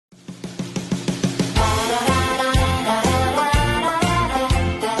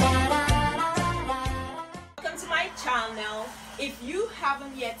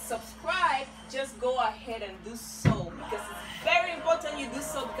haven't yet subscribed, just go ahead and do so, because it's very important you do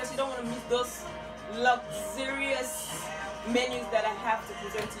so, because you don't want to miss those luxurious menus that I have to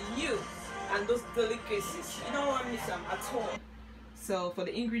present to you, and those delicacies. You don't want to miss them at all. So for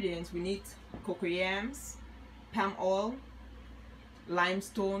the ingredients, we need cocoa yams, palm oil,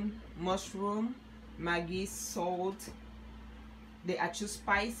 limestone, mushroom, Maggi, salt, the Achu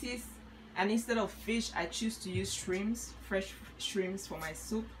spices, and instead of fish I choose to use shrimps, fresh shrimps for my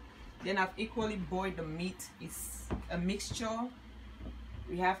soup. Then I've equally boiled the meat. It's a mixture.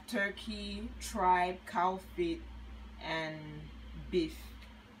 We have turkey, tripe, cow feet, and beef.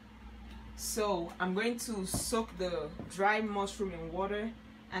 So I'm going to soak the dry mushroom in water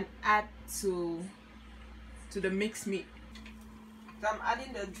and add to the mixed meat. So I'm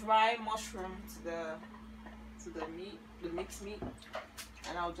adding the dry mushroom to the meat, the mixed meat,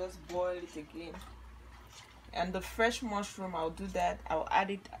 and I'll just boil it again. And the fresh mushroom, I'll do that. I'll add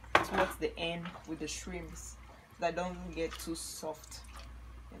it towards the end with the shrimps, so that don't get too soft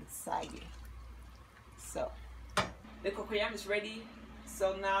and saggy. So the cocoyam is ready.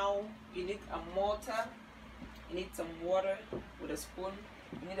 So now you need a mortar, you need some water with a spoon,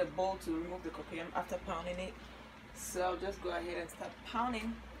 you need a bowl to remove the cocoyam after pounding it. So I'll just go ahead and start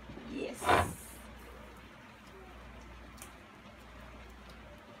pounding. Yes.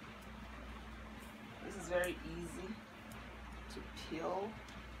 This is very easy to peel.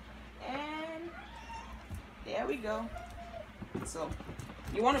 And there we go. So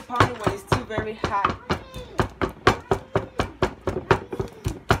you want to pound it when it's still very hot.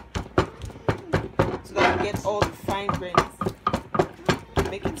 So that you get all the fine grains.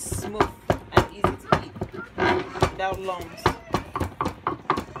 Make it smooth and easy to eat without lumps.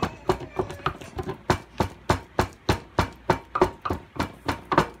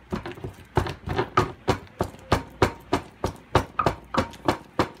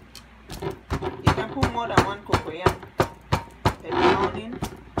 You can put more than one cocoyam per pounding.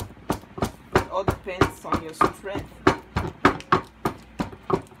 It all depends on your strength.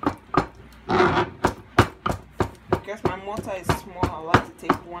 Because my mortar is small, I like to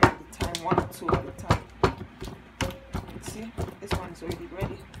take one at a time, one or two at a time. See, this one is already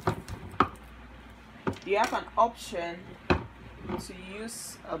ready. You have an option to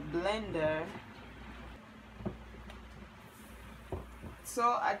use a blender.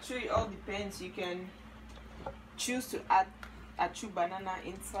 So actually, it all depends. You can choose to add Achu banana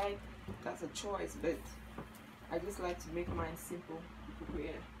inside. That's a choice, but I just like to make mine simple.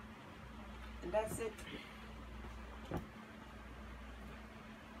 And that's it.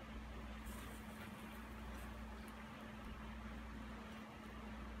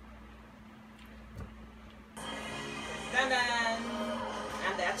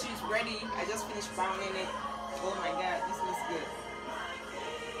 And the Achu is ready. I just finished pounding it. Oh my god, this looks good.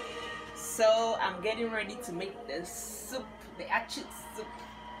 So I'm getting ready to make the soup, the Achu soup.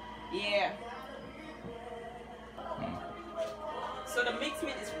 Yeah. So the mixed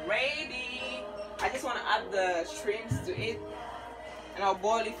meat is ready. I just want to add the shrimps to it, and I'll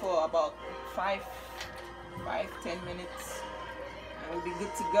boil it for about 5-10 minutes, and we'll be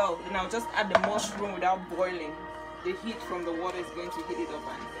good to go. Then I'll just add the mushroom without boiling. The heat from the water is going to heat it up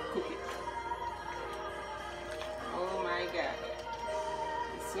and cook it. Oh my god,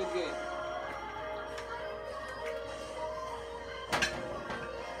 it's so good.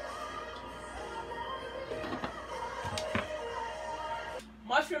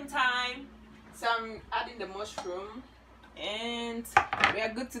 Mushroom time. So I'm adding the mushroom and we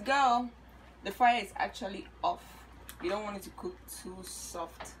are good to go. The fire is actually off. You don't want it to cook too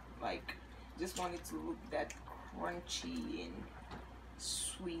soft, like just want it to look that crunchy and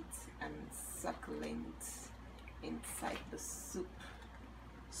sweet and succulent inside the soup.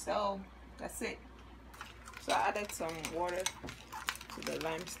 So that's it. So I added some water to the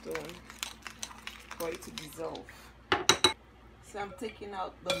limestone for it to dissolve. So I'm taking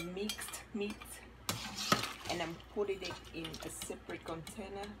out the mixed meat and I'm putting it in a separate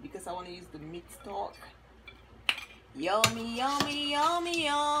container because I want to use the meat stock. Yummy, yummy, yummy,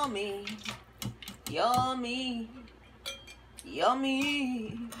 yummy. Yummy,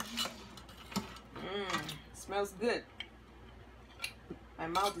 yummy. Smells good. My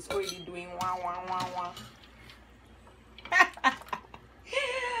mouth is already doing wah wah wah wah.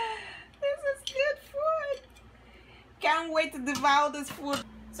 This is good food. Can't wait to devour this food.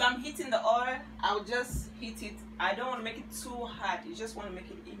 So I'm heating the oil. I'll just heat it. I don't want to make it too hot. You just want to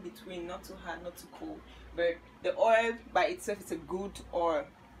make it in between, not too hot, not too cold. But the oil by itself is a good oil,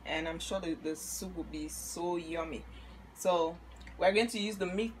 and I'm sure that the soup will be so yummy. So we're going to use the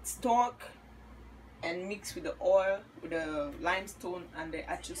meat stock and mix with the oil, with the limestone and the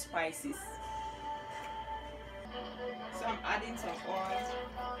Achu spices. So I'm adding some oil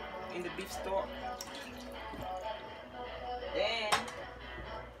in the beef stock. Then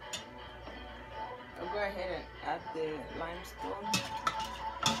I'll go ahead and add the limestone.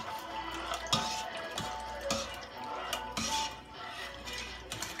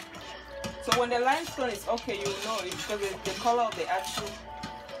 So when the limestone is okay, you know it because the color of the Achu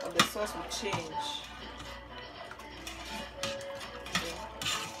of the sauce will change.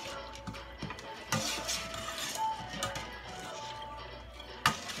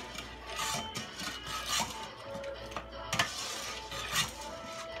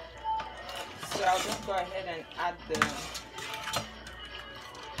 So I'll just go ahead and add the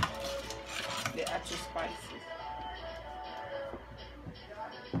Achu spices.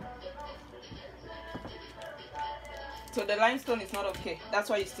 So the limestone is not okay. That's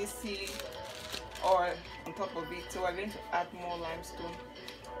why you still see oil on top of it. So we're going to add more limestone.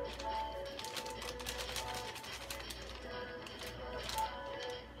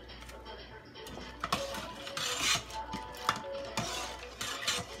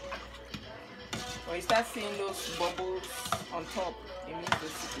 When you start seeing those bubbles on top, it means the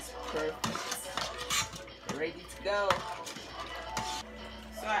soup is perfect. Ready to go.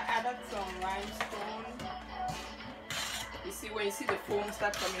 So I added some limestone. You see, when you see the foam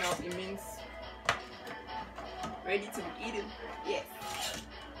start coming out, it means ready to be eaten. Yes.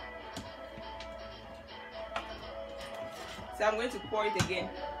 So I'm going to pour it again.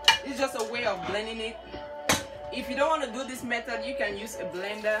 It's just a way of blending it. If you don't want to do this method, you can use a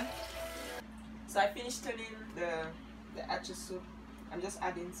blender. So I finished turning the Achu soup. I'm just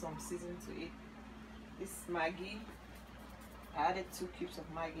adding some seasoning to it. This is Maggi. I added 2 cubes of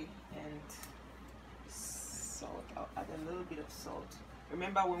Maggi and salt. I'll add a little bit of salt.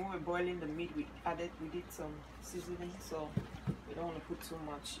 Remember when we were boiling the meat, we did some seasoning, so we don't want to put too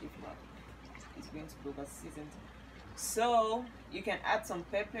much. If not, it's going to go over seasoned. So you can add some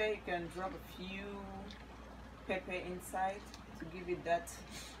pepper. You can drop a few pepper inside to give it that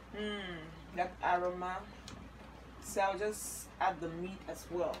that aroma. So I'll just add the meat as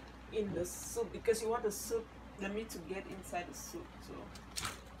well in the soup because you want the meat to get inside the soup. So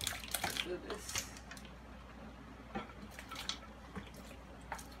do this.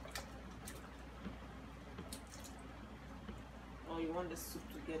 Oh, you want the soup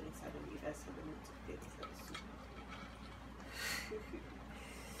to get inside the meat. That's what the meat to get inside the soup.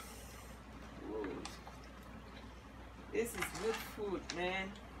 Whoa. This is good food,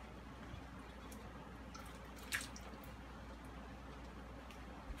 man.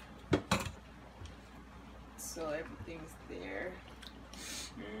 So everything's there.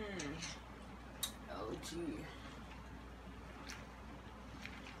 Oh gee.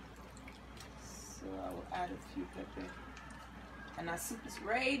 So I will add a few pepper. And our soup is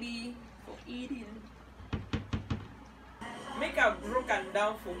ready for eating. Make a broken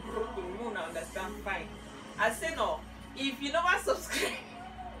down for broken moon, I understand fine. I say no. If you never subscribe,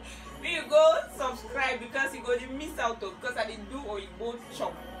 you go subscribe because you go to miss out of because I did do Oyibo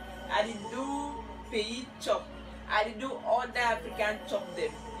chop. I did do Pei chop. I did do other African chop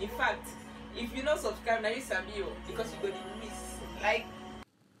them. In fact, if you not subscribe now you sabi because you go to miss. Like,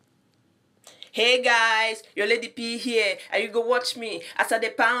 hey guys, your Lady P here, and you go watch me as I dey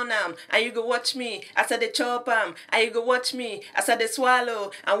pound am, and you go watch me as I dey chop am, and you go watch me as I dey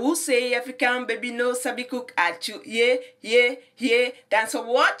swallow. And who say African baby no sabi cook Achu? Yeah, yeah, yeah. Thanks for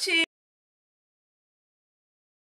watching.